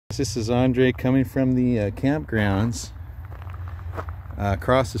This is Andre coming from the campgrounds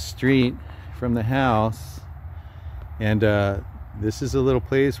across the street from the house, and this is a little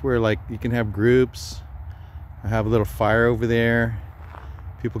place where like you can have groups. I have a little fire over there.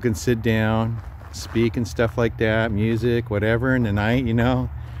 People can sit down, speak and stuff like that, music, whatever in the night, you know.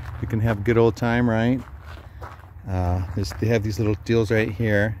 You can have a good old time, right? They have these little deals right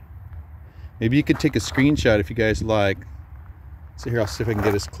here. Maybe you could take a screenshot if you guys like. So here, I'll see if I can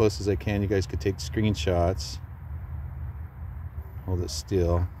get as close as I can. You guys could take screenshots. Hold it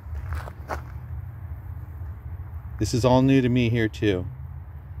still. This is all new to me here too.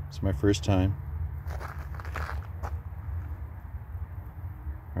 It's my first time.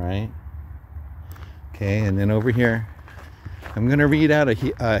 All right. Okay, and then over here, I'm gonna read out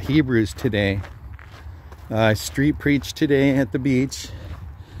of Hebrews today. I street preached today at the beach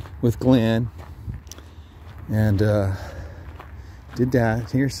with Glenn, and did that.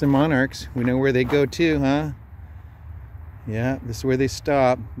 Here's some monarchs. We know where they go to, huh? Yeah, this is where they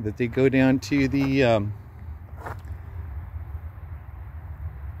stop. That they go down to the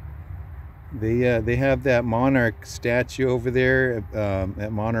they have that monarch statue over there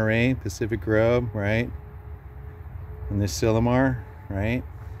at Monterey, Pacific Grove, right? And the Silmar, right?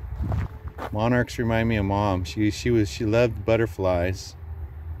 Monarchs remind me of Mom. She loved butterflies.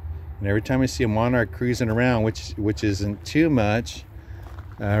 And every time I see a monarch cruising around, which isn't too much,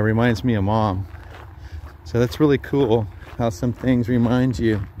 reminds me of Mom. So that's really cool how some things remind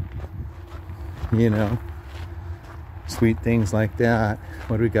you, you know, sweet things like that.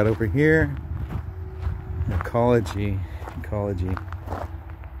 What do we got over here? Ecology. Okay,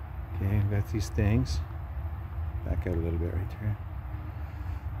 we got these things. Back out a little bit right there.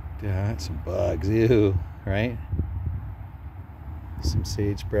 Yeah, some bugs, ew, right? Some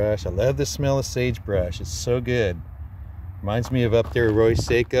sagebrush. I love the smell of sagebrush. It's so good. Reminds me of up there at Roy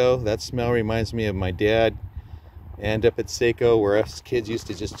Seco. That smell reminds me of my dad. And up at Seco, where us kids used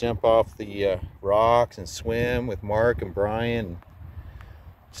to just jump off the rocks and swim with Mark and Brian,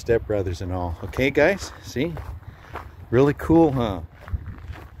 stepbrothers and all. Okay, guys, see? Really cool, huh?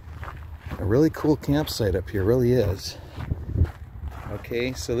 A really cool campsite up here, really is.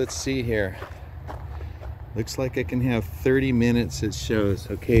 Okay, so let's see here. Looks like I can have 30 minutes, it shows.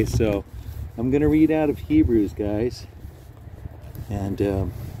 Okay, so I'm gonna read out of Hebrews, guys. And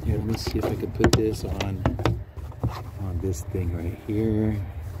here, let me see if I can put this on this thing right here.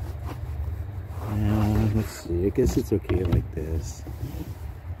 And let's see, I guess it's okay like this.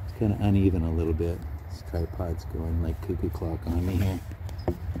 It's kind of uneven a little bit. This tripod's going like cuckoo clock on me here.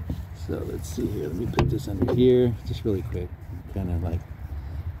 So let's see here, let me put this under here, just really quick. Kind of like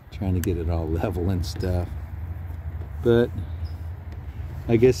trying to get it all level and stuff. But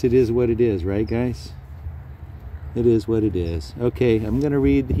I guess it is what it is, right, guys? It is what it is. Okay, I'm gonna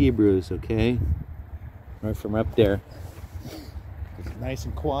read the Hebrews, okay? Right from up there. It's nice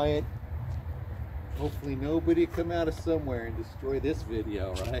and quiet. Hopefully nobody come out of somewhere and destroy this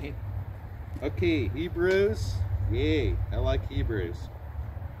video, right? Okay, Hebrews. Yay, I like Hebrews.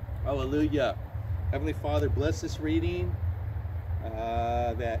 Hallelujah. Heavenly Father, bless this reading.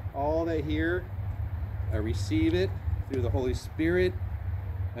 That all that hear, receive it through the Holy Spirit,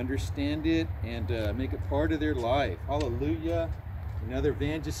 understand it, and make it part of their life. Hallelujah. Another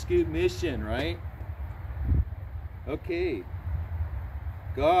Evangelistic mission, right? Okay.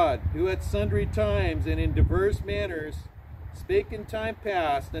 God, who at sundry times and in diverse manners spake in time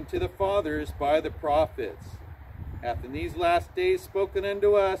past unto the fathers by the prophets, hath in these last days spoken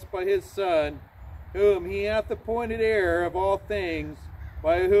unto us by his Son, whom he hath appointed heir of all things,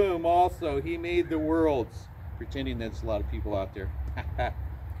 by whom also he made the worlds. Pretending there's a lot of people out there.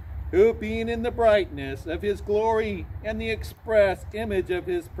 Who being in the brightness of his glory and the express image of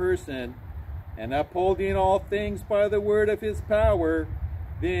his person, and upholding all things by the word of his power,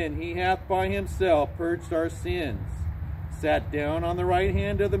 then he hath by himself purged our sins, sat down on the right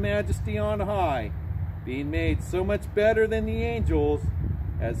hand of the majesty on high, being made so much better than the angels,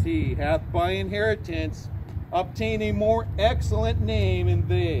 as he hath by inheritance obtained a more excellent name than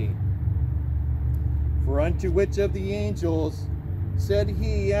they. For unto which of the angels said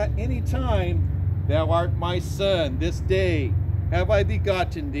he at any time, Thou art my son, this day have I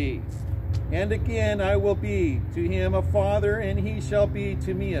begotten thee. And again I will be to him a father, and he shall be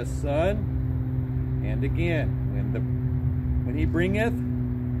to me a son. And again, when he bringeth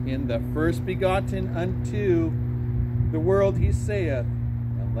in the first begotten unto the world, he saith,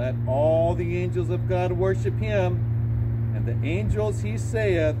 And let all the angels of God worship him. And the angels, he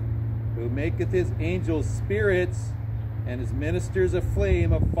saith, who maketh his angels spirits, and his ministers a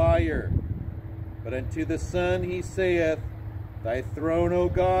flame of fire. But unto the Son he saith, Thy throne, O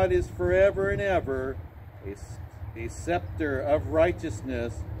God, is forever and ever. A scepter of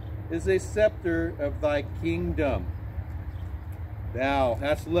righteousness is a scepter of thy kingdom. Thou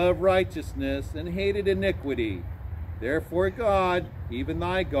hast loved righteousness and hated iniquity. Therefore God, even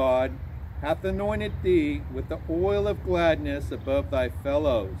thy God, hath anointed thee with the oil of gladness above thy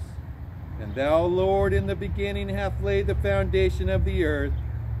fellows. And thou, Lord, in the beginning hath laid the foundation of the earth,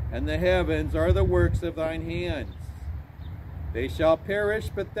 and the heavens are the works of thine hands. They shall perish,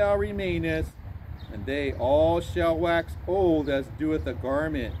 but thou remainest, and they all shall wax old as doeth a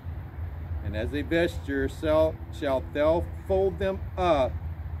garment. And as a vesture shalt thou fold them up,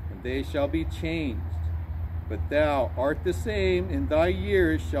 and they shall be changed. But thou art the same, and thy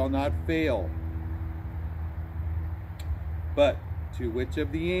years shall not fail. But to which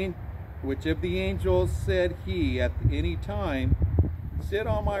of the angels said he at any time, Sit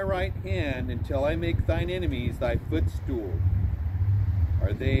on my right hand until I make thine enemies thy footstool?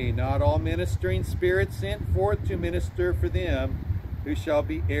 Are they not all ministering spirits sent forth to minister for them who shall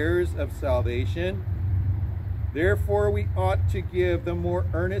be heirs of salvation? Therefore we ought to give the more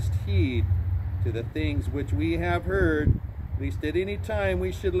earnest heed to the things which we have heard, lest at any time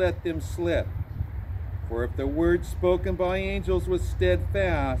we should let them slip. For if the word spoken by angels was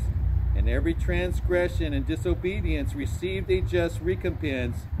steadfast, and every transgression and disobedience received a just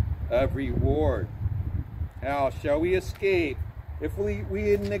recompense of reward, how shall we escape if we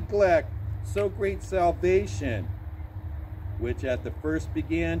neglect so great salvation, which at the first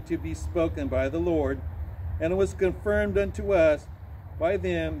began to be spoken by the Lord, and was confirmed unto us by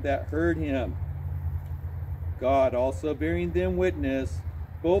them that heard him? God also bearing them witness,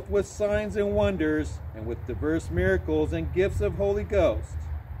 both with signs and wonders, and with diverse miracles and gifts of Holy Ghost,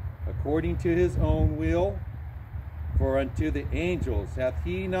 according to his own will. For unto the angels hath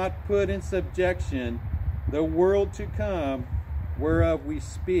he not put in subjection the world to come, whereof we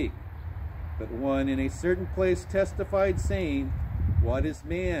speak. But one in a certain place testified, saying, What is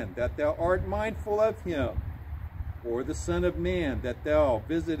man, that thou art mindful of him? Or the Son of Man, that thou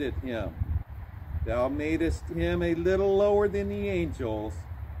visited him? Thou madest him a little lower than the angels.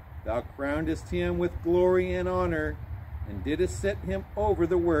 Thou crownedest him with glory and honor, and didst set him over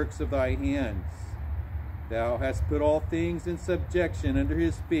the works of thy hands. Thou hast put all things in subjection under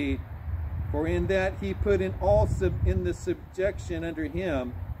his feet, for in that he put in all in the subjection under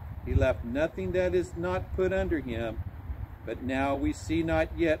him, he left nothing that is not put under him. But now we see not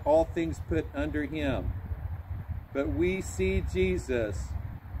yet all things put under him. But we see Jesus,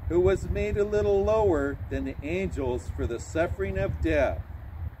 who was made a little lower than the angels for the suffering of death,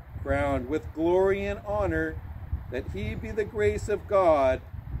 crowned with glory and honor, that he by the grace of God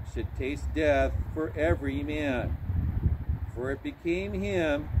should taste death for every man. For it became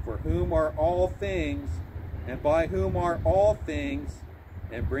him, for whom are all things, and by whom are all things,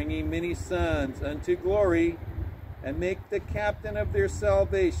 and bringing many sons unto glory, and make the captain of their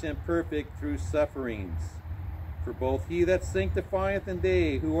salvation perfect through sufferings. For both he that sanctifieth and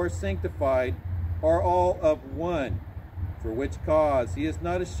they who are sanctified are all of one, for which cause he is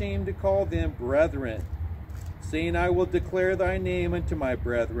not ashamed to call them brethren, saying, I will declare thy name unto my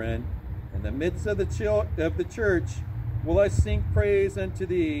brethren. In the midst of the church will I sing praise unto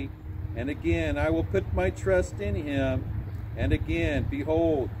thee. And again I will put my trust in him. And again,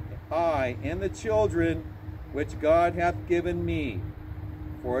 behold, I and the children which God hath given me.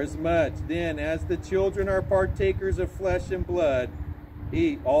 Forasmuch then as the children are partakers of flesh and blood,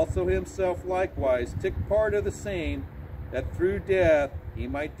 he also himself likewise took part of the same, that through death he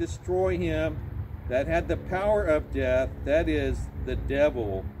might destroy him that had the power of death, that is, the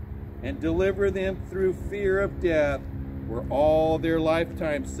devil, and deliver them through fear of death, were all their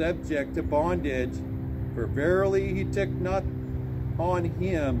lifetime subject to bondage. For verily he took not on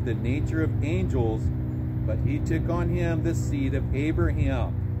him the nature of angels, but he took on him the seed of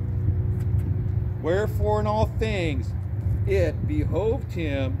Abraham. Wherefore in all things it behoved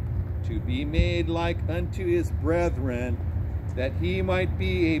him to be made like unto his brethren, that he might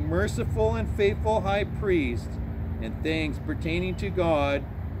be a merciful and faithful high priest in things pertaining to God,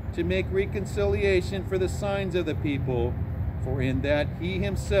 to make reconciliation for the signs of the people. For in that he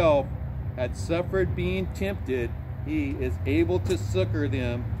himself had suffered being tempted, he is able to succor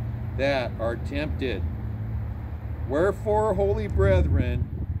them that are tempted. Wherefore, holy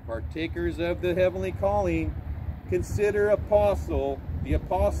brethren, partakers of the heavenly calling, consider the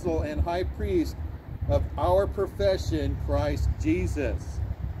apostle and high priest of our profession, Christ Jesus,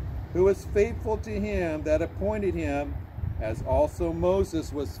 who was faithful to him that appointed him, as also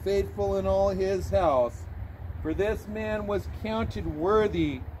Moses was faithful in all his house. For this man was counted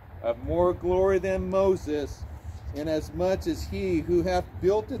worthy of more glory than Moses, inasmuch as he who hath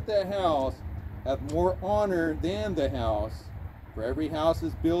built it the house hath more honor than the house. For every house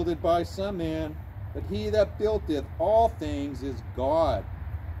is builded by some man, but he that buildeth all things is God.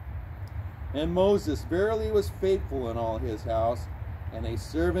 And Moses verily was faithful in all his house, and a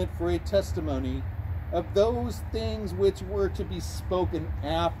servant for a testimony of those things which were to be spoken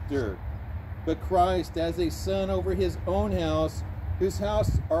after. But Christ as a son over his own house, whose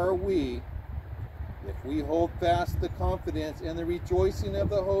house are we, if we hold fast the confidence and the rejoicing of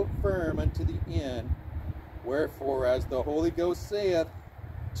the hope firm unto the end. Wherefore, as the Holy Ghost saith,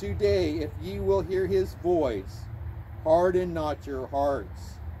 today, if ye will hear his voice, harden not your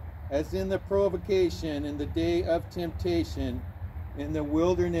hearts, as in the provocation in the day of temptation in the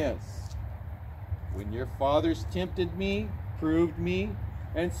wilderness, when your fathers tempted me, proved me,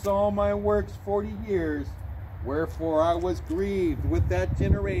 and saw my works 40 years. Wherefore I was grieved with that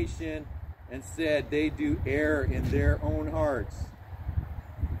generation, and said, they do err in their own hearts.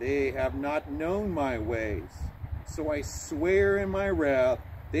 They have not known my ways. So I swear in my wrath,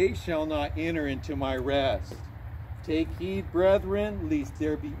 they shall not enter into my rest. Take heed, brethren, lest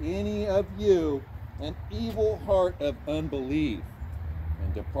there be any of you an evil heart of unbelief,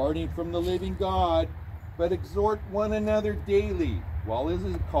 and departing from the living God, but exhort one another daily, while it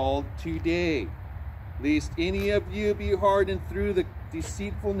is called today, lest any of you be hardened through the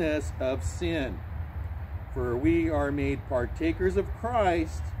deceitfulness of sin. For we are made partakers of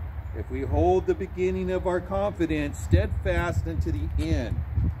Christ, if we hold the beginning of our confidence steadfast unto the end.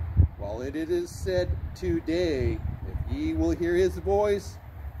 While it is said today, if ye will hear his voice,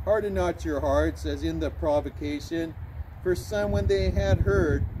 harden not your hearts, as in the provocation, for some when they had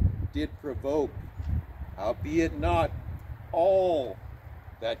heard did provoke. Howbeit not all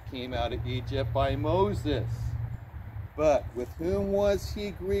that came out of Egypt by Moses. But with whom was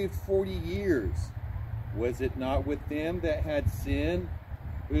he grieved 40 years? Was it not with them that had sinned,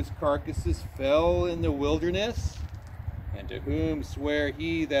 whose carcasses fell in the wilderness? And to whom sware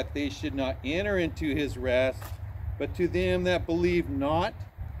he that they should not enter into his rest, but to them that believed not?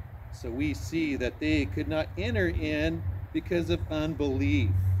 So we see that they could not enter in because of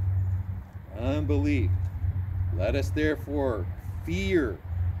unbelief. Unbelief. Let us therefore fear,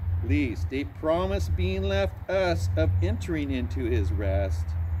 lest a promise being left us of entering into his rest,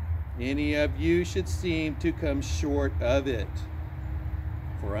 any of you should seem to come short of it.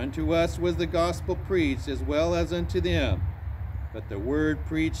 For unto us was the gospel preached as well as unto them, but the word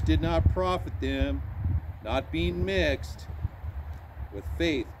preached did not profit them, not being mixed with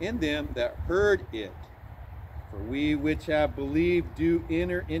faith in them that heard it. For we which have believed do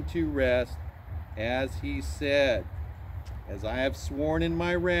enter into rest, as he said, as I have sworn in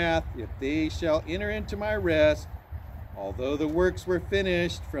my wrath, if they shall enter into my rest, although the works were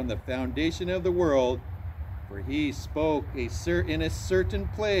finished from the foundation of the world. For he spoke in a certain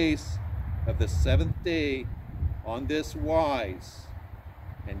place of the seventh day on this wise,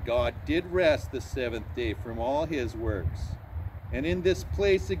 and God did rest the seventh day from all his works. And in this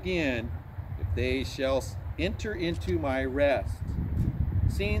place again, if they shall enter into my rest.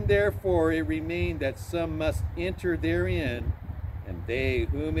 Seeing therefore it remained that some must enter therein, and they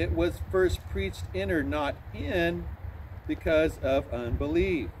whom it was first preached entered not in, because of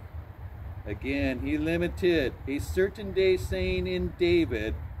unbelief. Again he limited a certain day, saying in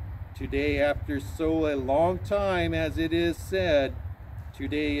David, today after so a long time, as it is said,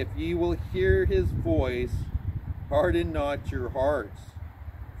 today if ye will hear his voice, harden not your hearts.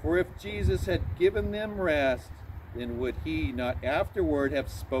 For if Jesus had given them rest, then would he not afterward have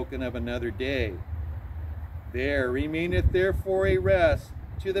spoken of another day? There remaineth therefore a rest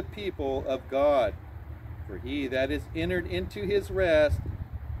to the people of God. For he that is entered into his rest,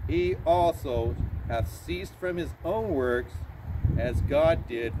 he also hath ceased from his own works, as God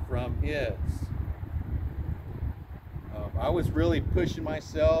did from his. I was really pushing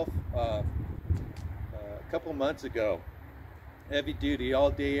myself a couple months ago. Heavy duty,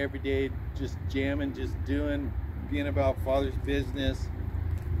 all day, every day, just jamming, just being about Father's business,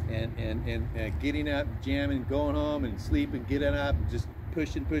 and getting up, jamming, going home and sleeping, getting up, and just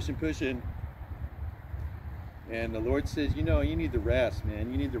pushing. And the Lord says, you know, you need to rest,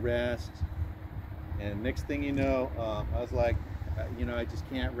 man. You need to rest. And next thing you know, I was like, you know, I just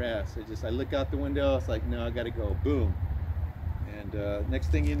can't rest. I look out the window. It's like, no, I got to go. Boom. And next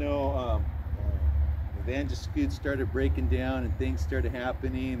thing you know, the van just started breaking down and things started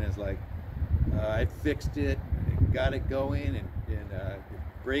happening. And it's like, I fixed it, got it going, and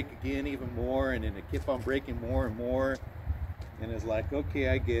break again even more. And then it kept on breaking more and more. And it's like, okay,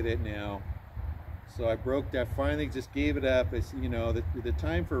 I get it now. So I finally just gave it up. It's, you know, the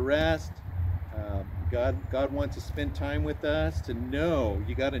time for rest God wants to spend time with us, to know.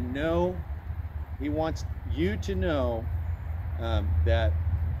 You got to know. He wants you to know that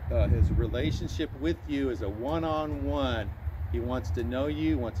his relationship with you is a one-on-one. He wants to know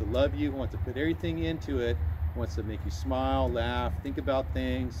you, wants to love you, wants to put everything into it, wants to make you smile, laugh, think about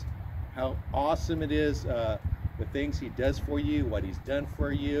things, how awesome it is, the things he does for you, what he's done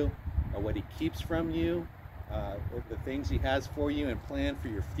for you, what he keeps from you, the things he has for you and planned for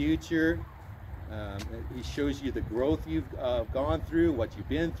your future. He shows you the growth you've gone through, what you've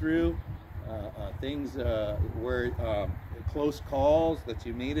been through, things where close calls that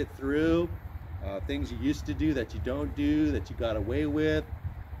you made it through, things you used to do that you don't do, that you got away with,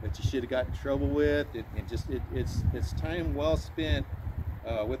 that you should have got in trouble with. It's time well spent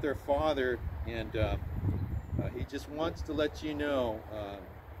with our Father, and he just wants to let you know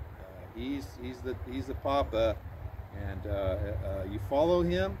he's the Papa, and you follow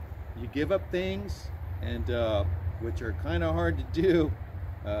him. You give up things, and which are kind of hard to do,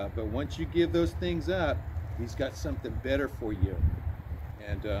 but once you give those things up, he's got something better for you.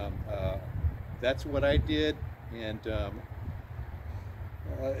 And that's what I did, and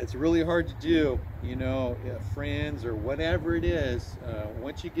it's really hard to do, you know, friends or whatever it is.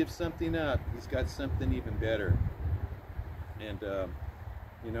 Once you give something up, he's got something even better. And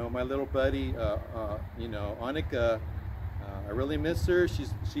you know, my little buddy, you know, Annika, I really miss her. She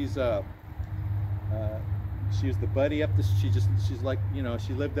was the buddy up the. She's like, you know,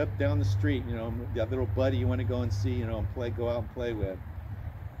 she lived up down the street. You know, that little buddy you want to go and see, you know, and go out and play with.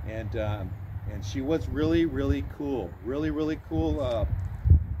 And she was really cool, really cool.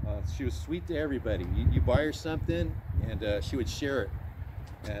 She was sweet to everybody. You buy her something, and she would share it.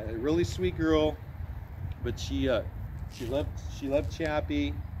 A really sweet girl, but she loved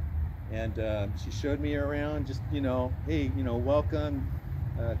Chappie. And she showed me around, just, you know, hey, you know, welcome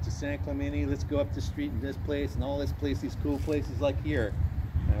to San Clemente. Let's go up the street in this place and all this place, these cool places like here.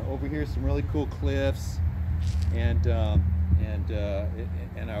 Over here, some really cool cliffs, and I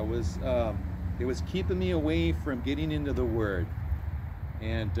was, it was keeping me away from getting into the Word.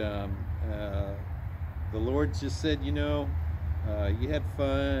 And the Lord just said, you know, you had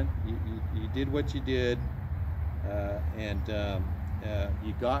fun, you did what you did, and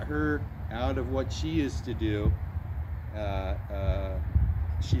you got her out of what she used to do.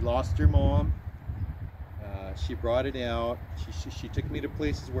 She lost her mom. She brought it out. She took me to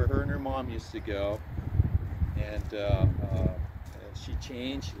places where her and her mom used to go. And she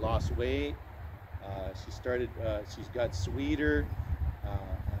changed. She lost weight. She's got sweeter,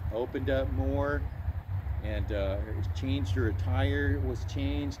 opened up more, and changed her attire. Was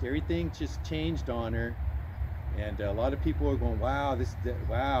changed. Everything just changed on her. And a lot of people are going, wow,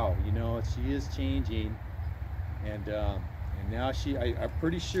 wow, you know, she is changing. And now I'm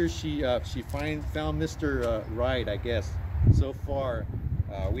pretty sure she found Mr. Right, I guess. So far,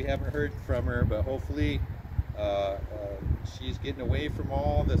 we haven't heard from her, but hopefully she's getting away from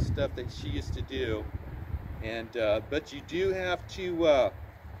all the stuff that she used to do. And but you do have to.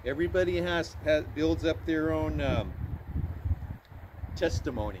 Everybody builds up their own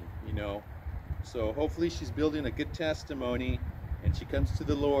testimony, you know. So hopefully she's building a good testimony, and she comes to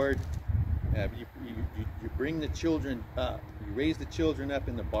the Lord. You bring the children up. You raise the children up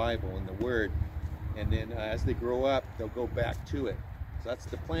in the Bible, in the Word, and then as they grow up, they'll go back to it. So that's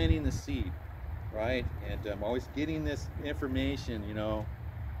the planting the seed, right? And I'm always getting this information, you know,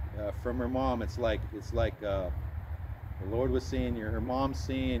 from her mom. It's like the Lord was saying, her mom's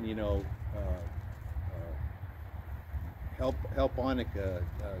saying, you know, help Annika,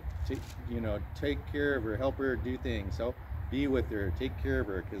 you know, take care of her, help her do things, help be with her, take care of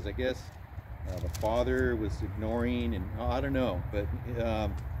her, because I guess the father was ignoring, and I don't know, but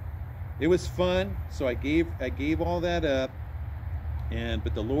it was fun. So I gave all that up,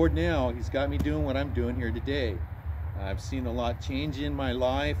 but the Lord now, he's got me doing what I'm doing here today. I've seen a lot change in my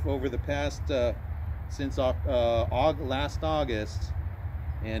life over the past since last August,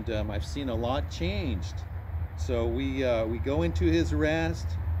 and I've seen a lot changed. So we go into his rest.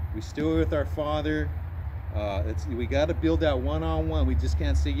 We stay with our Father. We got to build that one-on-one. We just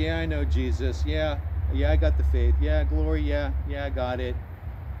can't say, yeah, I know Jesus. Yeah, I got the faith. Yeah, glory. Yeah, I got it.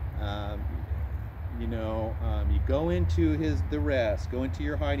 You know, you go into the rest. Go into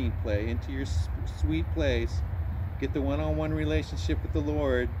your hiding place, into your sweet place. Get the one-on-one relationship with the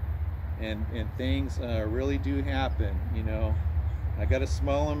Lord, and things really do happen. You know, I got a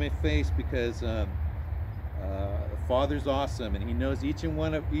smile on my face because the Father's awesome, and he knows each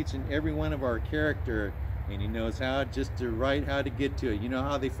and every one of our character, and he knows how to get to it. You know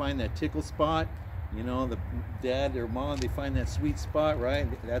how they find that tickle spot? You know, the dad or mom, they find that sweet spot, right?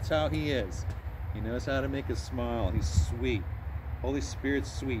 That's how he is. He knows how to make us smile. He's sweet. Holy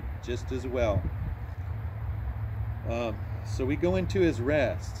Spirit's sweet just as well. So we go into his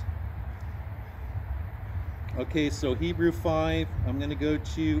rest. Okay, so Hebrew 5, I'm going to go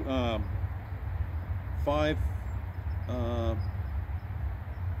to 5,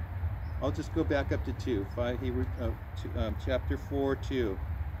 I'll just go back up to 2, 5, Hebrew, chapter 4, 2.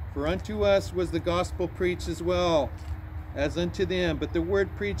 For unto us was the gospel preached as well as unto them, but the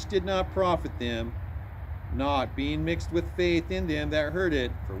word preached did not profit them, not being mixed with faith in them that heard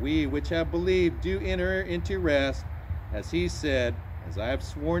it. For we which have believed do enter into rest, as he said, as I have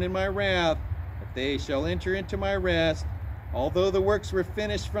sworn in my wrath, that they shall enter into my rest, although the works were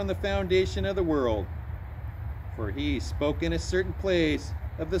finished from the foundation of the world. For he spoke in a certain place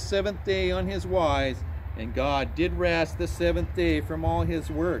of the seventh day on his wise, and God did rest the seventh day from all his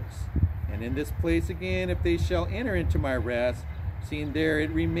works. And in this place again, if they shall enter into my rest, seeing there it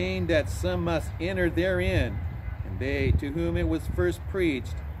remained that some must enter therein, and they to whom it was first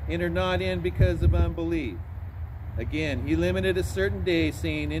preached entered not in because of unbelief. Again, he limited a certain day,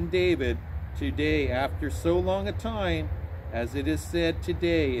 saying in David, today, after so long a time, as it is said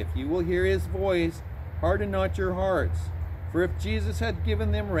today, if you will hear his voice, harden not your hearts. For if Jesus had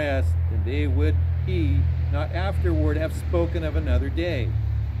given them rest, then they would he not afterward have spoken of another day.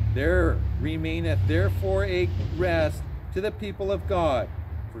 There remaineth therefore a rest to the people of God.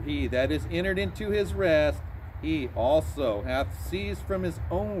 For he that is entered into his rest, he also hath ceased from his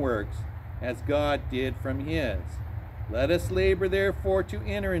own works, as God did from his. Let us labor therefore to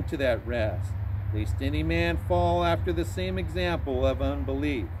enter into that rest, lest any man fall after the same example of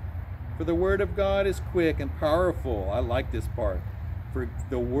unbelief. For the word of God is quick and powerful. I like this part. For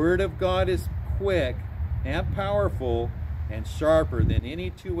the word of God is quick and powerful and sharper than any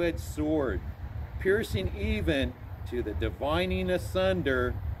two-edged sword, piercing even to the dividing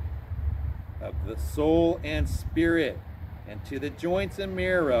asunder of the soul and spirit, and to the joints and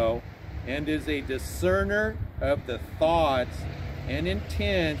marrow, and is a discerner of the thoughts and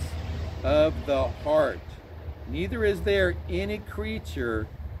intents of the heart. Neither is there any creature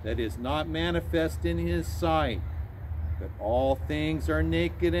that is not manifest in his sight, but all things are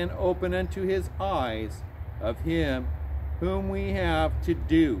naked and open unto his eyes of him whom we have to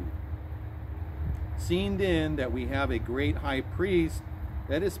do. Seeing then that we have a great high priest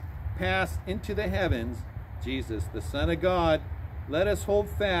that is passed into the heavens, Jesus, the Son of God, let us hold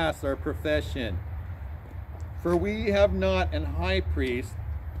fast our profession. For we have not an high priest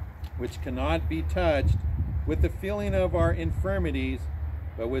which cannot be touched with the feeling of our infirmities,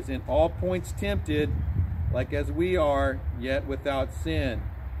 but was in all points tempted, like as we are, yet without sin.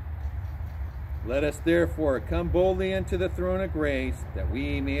 Let us therefore come boldly unto the throne of grace, that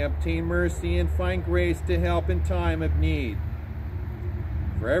we may obtain mercy and find grace to help in time of need.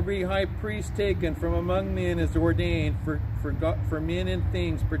 For every high priest taken from among men is ordained for men and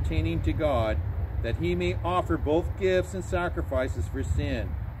things pertaining to God, that he may offer both gifts and sacrifices for sin,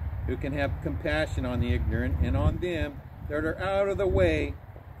 who can have compassion on the ignorant and on them that are out of the way,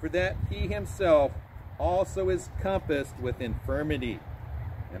 for that he himself also is compassed with infirmity.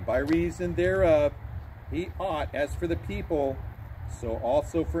 And by reason thereof he ought, as for the people, so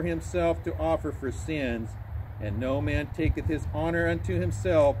also for himself, to offer for sins. And no man taketh his honor unto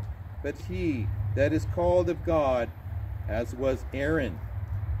himself, but he that is called of God, as was Aaron.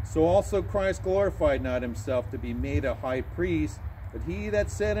 So also Christ glorified not himself to be made a high priest, but he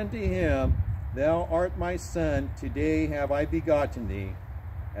that said unto him, Thou art my son, today have I begotten thee.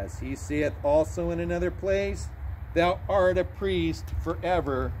 As he saith also in another place, Thou art a priest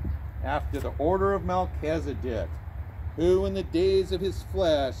forever, after the order of Melchizedek, who in the days of his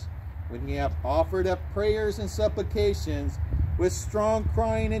flesh, when he hath offered up prayers and supplications, with strong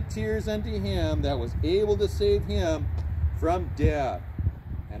crying and tears unto him that was able to save him from death,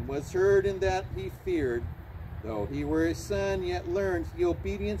 and was heard in that he feared, though he were a son, yet learned he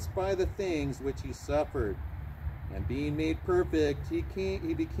obedience by the things which he suffered. And being made perfect,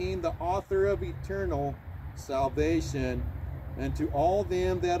 he became the author of eternal salvation unto all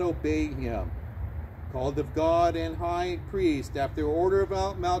them that obey him, called of God and high priest after the order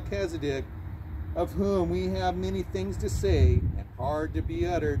of Melchizedek, of whom we have many things to say and hard to be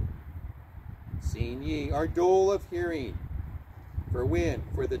uttered, seeing ye are dull of hearing. For when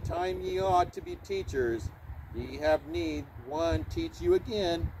for the time ye ought to be teachers, ye have need one teach you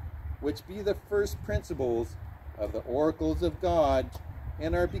again, which be the first principles of the oracles of God,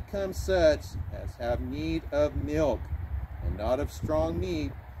 and are become such as have need of milk, and not of strong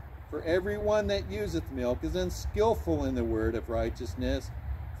meat. For every one that useth milk is unskillful in the word of righteousness,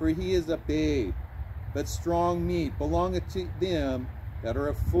 for he is a babe. But strong meat belongeth to them that are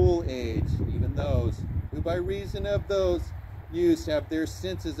of full age, even those who by reason of those use have their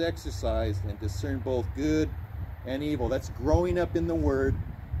senses exercised and discern both good and evil. That's growing up in the Word,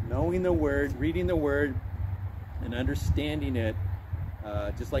 knowing the Word, reading the Word, and understanding it,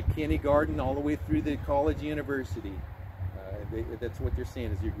 just like kindergarten all the way through the college, university. That's what they're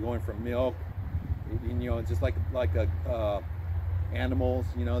saying, is you're going from milk, you know, just like animals,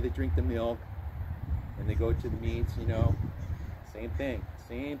 you know, they drink the milk and they go to the meats, you know, same thing.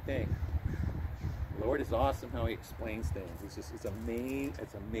 The Lord is awesome how He explains things. It's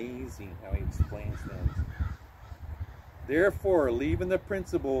amazing how He explains things. Therefore, leaving the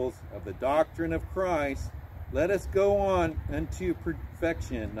principles of the doctrine of Christ, let us go on unto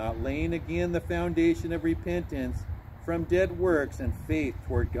perfection, not laying again the foundation of repentance from dead works and faith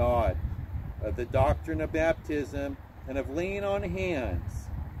toward God, of the doctrine of baptism, and of laying on hands,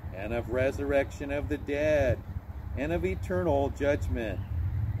 and of resurrection of the dead, and of eternal judgment.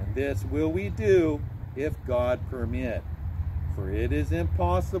 And this will we do, if God permit. For it is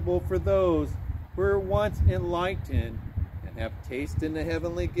impossible for those who were once enlightened, and have tasted the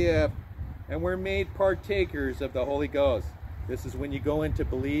heavenly gift, and were made partakers of the Holy Ghost. This is when you go into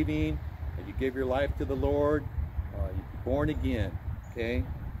believing, and you give your life to the Lord, you're born again, okay?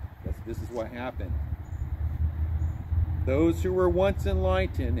 This is what happened. Those who were once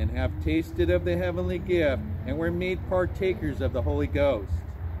enlightened and have tasted of the heavenly gift and were made partakers of the Holy Ghost,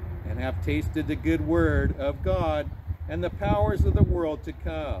 and have tasted the good word of God and the powers of the world to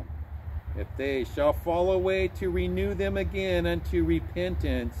come, if they shall fall away, to renew them again unto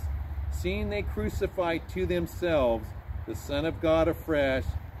repentance, seeing they crucify to themselves the Son of God afresh,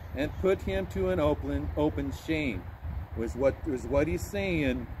 and put Him to an open shame. Was what he's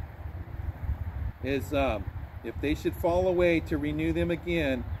saying is, if they should fall away, to renew them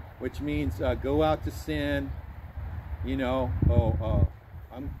again, which means go out to sin, you know,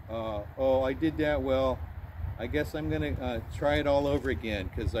 I did that, well, I guess I'm going to try it all over again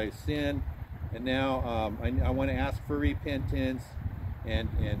because I sinned, and now I want to ask for repentance, and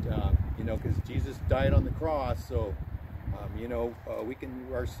you know, because Jesus died on the cross, so you know,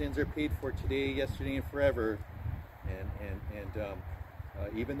 our sins are paid for today, yesterday, and forever, and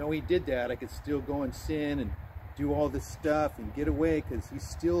even though He did that, I could still go and sin and do all this stuff and get away because He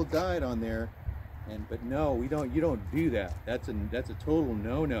still died on there. But no, you don't do that. That's a total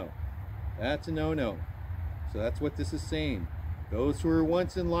no-no. That's a no-no. So that's what this is saying. Those who were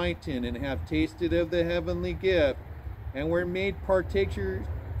once enlightened and have tasted of the heavenly gift and were made partakers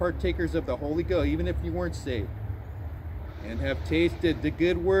of the Holy Ghost, even if you weren't saved, and have tasted the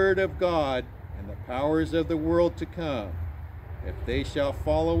good word of God and the powers of the world to come, if they shall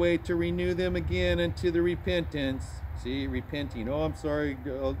fall away, to renew them again unto the repentance. See, repenting. Oh, I'm sorry,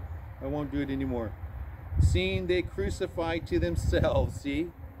 I won't do it anymore. Seeing they crucify to themselves.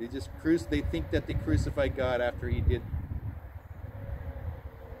 See, they think that they crucified God after He did.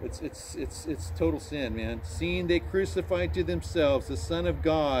 It's total sin, man. Seeing they crucify to themselves the Son of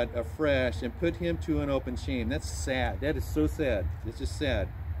God afresh, and put Him to an open shame. That's sad. That is so sad. It's just sad.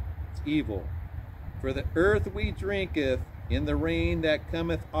 It's evil. For the earth we drinketh in the rain that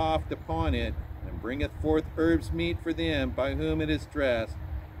cometh oft upon it, and bringeth forth herbs meet for them by whom it is dressed,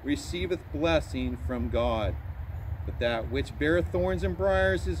 receiveth blessing from God. But that which beareth thorns and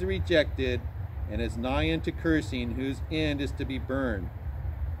briars is rejected, and is nigh unto cursing, whose end is to be burned.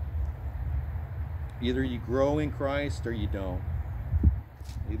 Either you grow in Christ or you don't.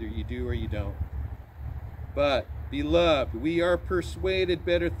 Either you do or you don't. But, beloved, we are persuaded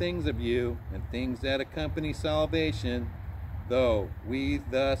better things of you, and things that accompany salvation, though we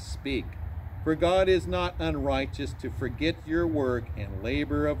thus speak. For God is not unrighteous to forget your work and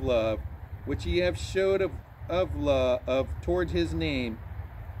labor of love, which ye have showed toward His name,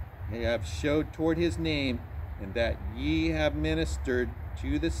 and that ye have ministered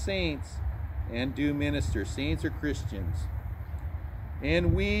to the saints, and do minister. Saints are Christians.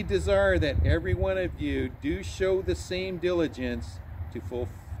 And we desire that every one of you do show the same diligence to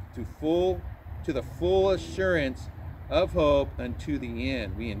the full assurance of hope unto the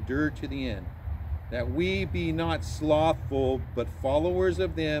end. We endure to the end. That we be not slothful, but followers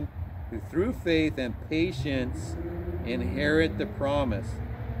of them who through faith and patience inherit the promise.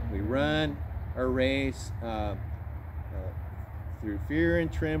 We run our race through fear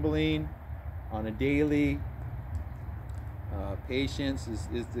and trembling on a daily. Patience is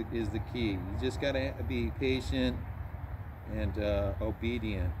the key. You just got to be patient and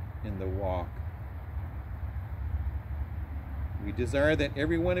obedient in the walk. We desire that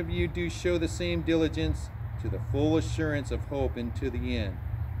every one of you do show the same diligence to the full assurance of hope unto the end,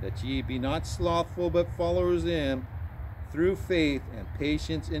 that ye be not slothful, but followers of them through faith and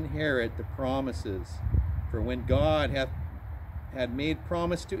patience inherit the promises. For when God had made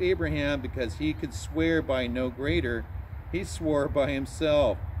promise to Abraham, because he could swear by no greater, he swore by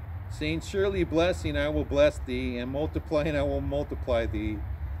himself, saying, surely blessing I will bless thee, and multiplying I will multiply thee.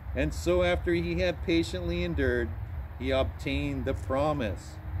 And so after he had patiently endured, he obtained the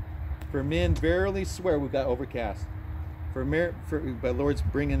promise. For men verily swear, we've got overcast. But Lord's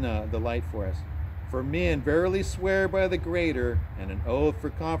bringing the light for us. For men verily swear by the greater, and an oath for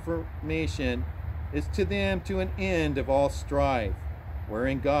confirmation is to them to an end of all strife,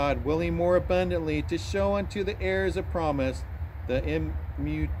 wherein God, willing more abundantly to show unto the heirs of promise the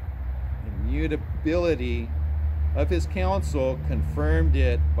immutability of his counsel, confirmed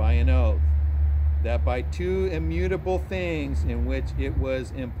it by an oath, that by two immutable things in which it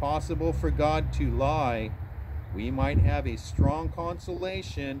was impossible for God to lie, we might have a strong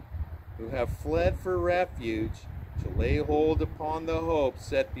consolation, who have fled for refuge, to lay hold upon the hope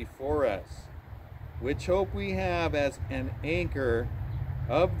set before us, which hope we have as an anchor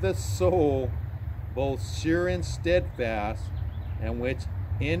of the soul, both sure and steadfast, and which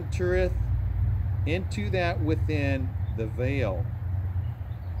entereth into that within the veil,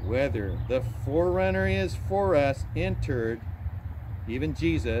 whether the forerunner is for us entered, even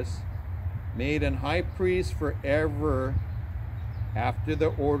Jesus, made an high priest forever after the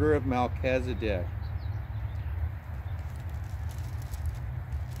order of Melchizedek.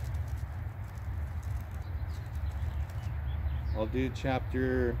 I'll do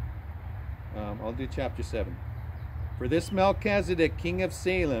chapter 7. For this Melchizedek, king of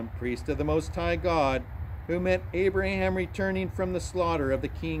Salem, priest of the Most High God, who met Abraham returning from the slaughter of the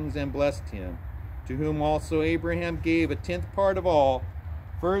kings and blessed him, to whom also Abraham gave a tenth part of all,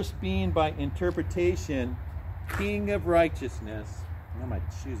 first being by interpretation king of righteousness. Oh, my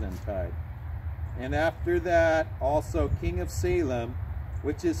shoes untied. And after that also king of Salem,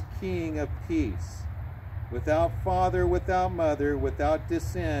 which is king of peace, without father, without mother, without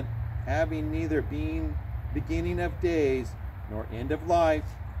descent, having neither beginning of days nor end of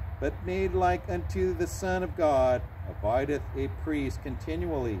life, but made like unto the Son of God, abideth a priest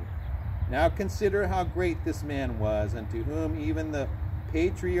continually. Now consider how great this man was, unto whom even the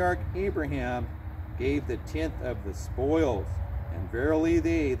patriarch Abraham gave the tenth of the spoils. And verily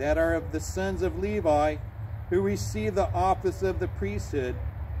they that are of the sons of Levi, who receive the office of the priesthood,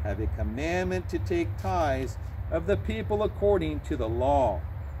 have a commandment to take tithes of the people according to the law,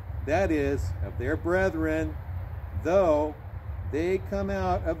 that is, of their brethren, though they come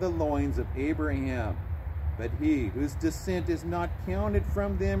out of the loins of Abraham. But he whose descent is not counted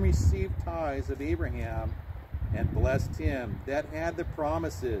from them received tithes of Abraham, and blessed him that had the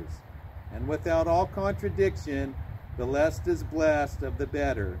promises. And without all contradiction, the less is blessed of the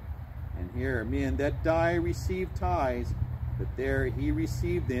better. And here men that die receive tithes, but there he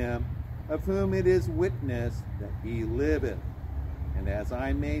received them, of whom it is witnessed that he liveth. And as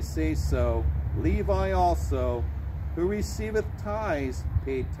I may say so, Levi also, who receiveth tithes,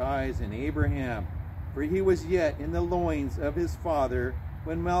 paid tithes in Abraham, for he was yet in the loins of his father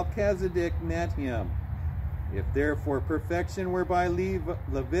when Melchizedek met him. If therefore perfection were by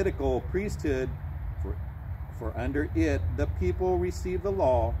Levitical priesthood, for under it the people received the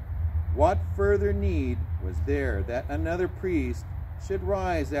law, what further need was there that another priest should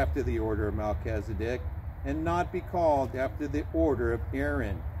rise after the order of Melchizedek, and not be called after the order of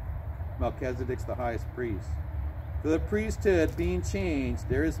Aaron? Melchizedek's the highest priest. For the priesthood being changed,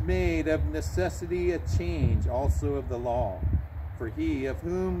 there is made of necessity a change also of the law. For he of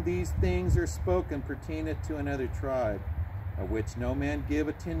whom these things are spoken pertaineth to another tribe, of which no man give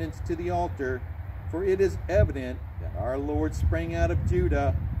attendance to the altar. For it is evident that our Lord sprang out of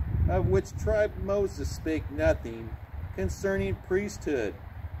Judah, of which tribe Moses spake nothing concerning priesthood.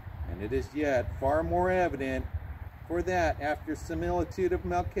 And it is yet far more evident, for that after similitude of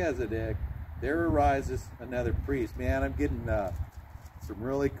Melchizedek, there arises another priest. Man, I'm getting some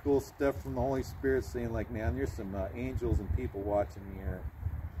really cool stuff from the Holy Spirit saying, like, man, there's some angels and people watching me here.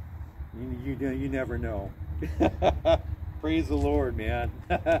 You never know. Praise the Lord, man.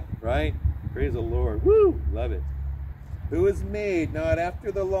 Right? Praise the Lord. Woo! Love it. Who is made not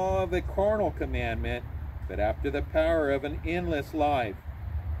after the law of a carnal commandment, but after the power of an endless life.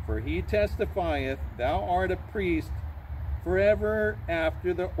 For he testifieth, thou art a priest forever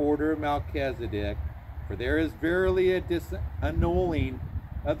after the order of Melchizedek. For there is verily a disannulling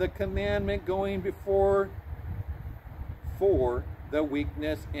of the commandment going before for the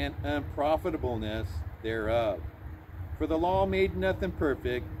weakness and unprofitableness thereof. For the law made nothing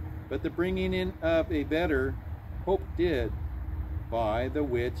perfect, but the bringing in of a better hope did, by the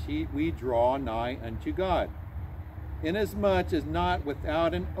which we draw nigh unto God. inasmuch as not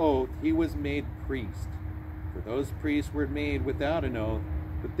without an oath he was made priest. For those priests were made without an oath,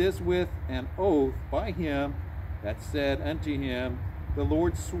 but this with an oath by him that said unto him, The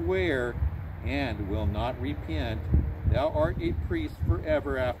Lord sware, and will not repent, Thou art a priest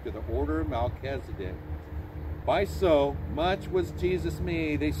forever after the order of Melchizedek. By so much was Jesus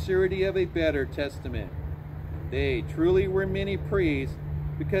made a surety of a better testament. They truly were many priests,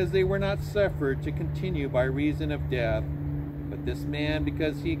 because they were not suffered to continue by reason of death. But this man,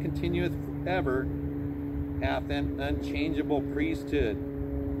 because he continueth forever, hath an unchangeable priesthood.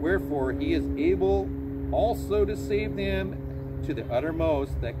 Wherefore he is able also to save them to the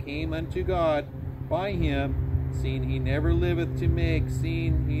uttermost that came unto God by him, seeing he never liveth to make,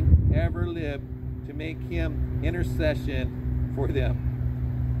 seeing he ever lived to make him intercession for them.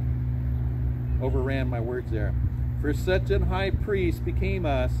 Overran my words there. For such an high priest became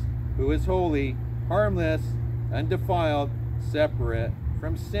us, who is holy, harmless, undefiled, separate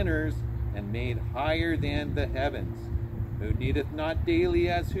from sinners, and made higher than the heavens, who needeth not daily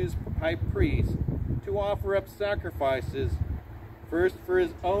as his high priest to offer up sacrifices, first for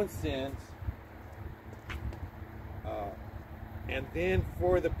his own sins, and then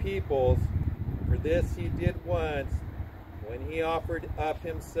for the people's. For this he did once, when he offered up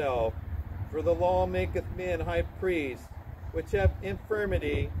himself. For the law maketh men high priests, which have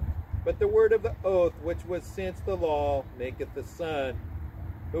infirmity, but the word of the oath, which was since the law, maketh the Son,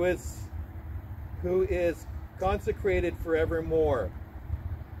 who is consecrated forevermore.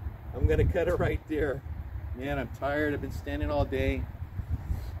 I'm going to cut it right there. Man, I'm tired. I've been standing all day.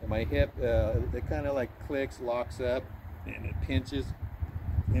 And my hip, it kind of like clicks, locks up, and it pinches,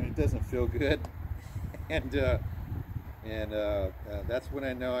 and it doesn't feel good. And that's when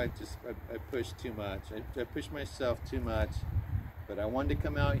I know I pushed too much. I pushed myself too much. But I wanted to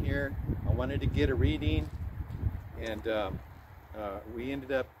come out here. I wanted to get a reading, and we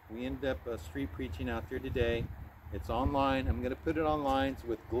ended up street preaching out there today. It's online. I'm going to put it online. It's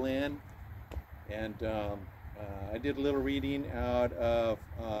with Glenn, and I did a little reading out of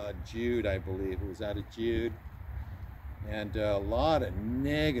Jude, I believe. It was out of Jude. And a lot of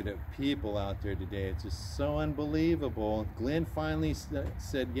negative people out there today. It's just so unbelievable. Glenn finally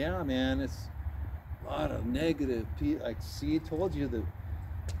said, yeah, man, it's a lot of negative people. Like, see, I told you that,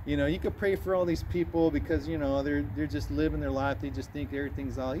 you know, you could pray for all these people because, you know, they're just living their life. They just think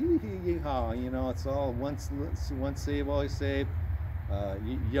everything's all yee-hee-yee-haw. You know, it's all once saved, always saved.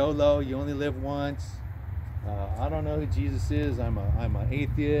 YOLO, you only live once. I don't know who Jesus is. I'm an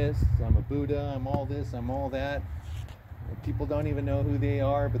atheist. I'm a Buddha. I'm all this. I'm all that. People don't even know who they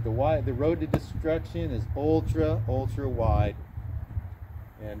are, but the road to destruction is ultra wide.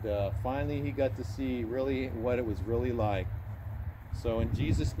 And finally he got to see really what it was really like. So in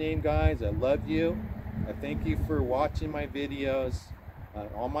Jesus' name, guys, I love you. I thank you for watching my videos.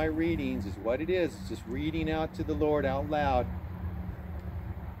 All my readings is what it is. It's just reading out to the Lord out loud.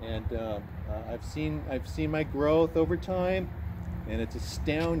 And I've seen my growth over time, and it's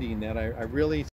astounding that I really